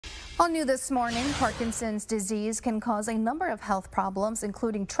On New this morning, Parkinson's disease can cause a number of health problems,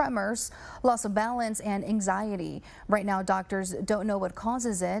 including tremors, loss of balance, and anxiety. Right now, doctors don't know what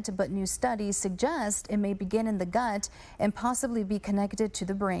causes it, but new studies suggest it may begin in the gut and possibly be connected to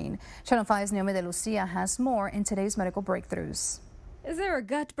the brain. Channel 5's Naomi De Lucia has more in today's Medical Breakthroughs. Is there a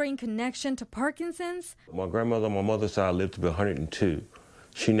gut-brain connection to Parkinson's? My grandmother on my mother's side lived to be 102.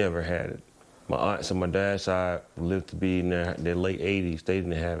 She never had it. My aunts on my dad's side lived to be in their late 80s. They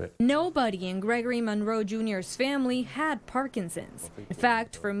didn't have it. Nobody in Gregory Monroe Jr.'s family had Parkinson's. In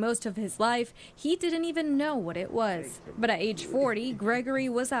fact, for most of his life, he didn't even know what it was. But at age 40, Gregory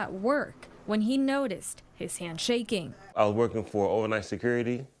was at work when he noticed his hand shaking. I was working for overnight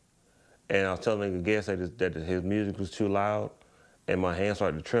security, and I was telling the guests that his music was too loud, and my hand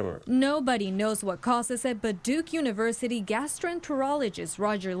started to tremor. Nobody knows what causes it, but Duke University gastroenterologist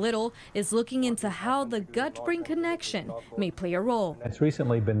Roger Little is looking into how the gut-brain connection may play a role. It's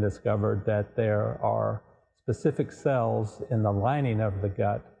recently been discovered that there are specific cells in the lining of the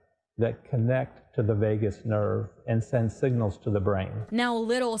gut that connect to the vagus nerve and send signals to the brain. Now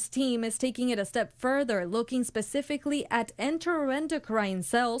Little's team is taking it a step further, looking specifically at enteroendocrine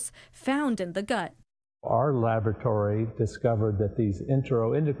cells found in the gut. Our laboratory discovered that these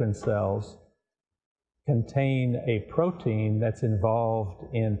enteroendocrine cells contain a protein that's involved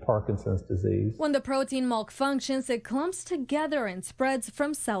in Parkinson's disease. When the protein malfunctions, it clumps together and spreads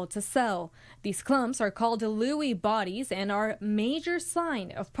from cell to cell. These clumps are called Lewy bodies and are a major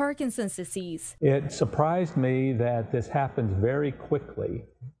sign of Parkinson's disease. It surprised me that this happens very quickly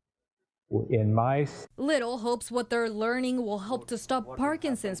in mice. Little hopes what they're learning will help to stop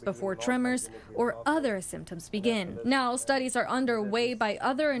Parkinson's before tremors or other symptoms begin. Now, studies are underway by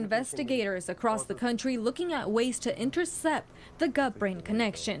other investigators across the country looking at ways to intercept the gut-brain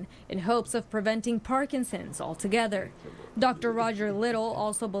connection in hopes of preventing Parkinson's altogether. Dr. Roger Little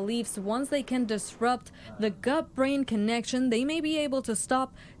also believes once they can disrupt the gut-brain connection, they may be able to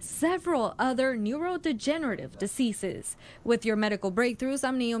stop several other neurodegenerative diseases. With your medical breakthroughs,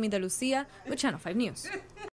 I'm Naomi De Lucia with Channel 5 News.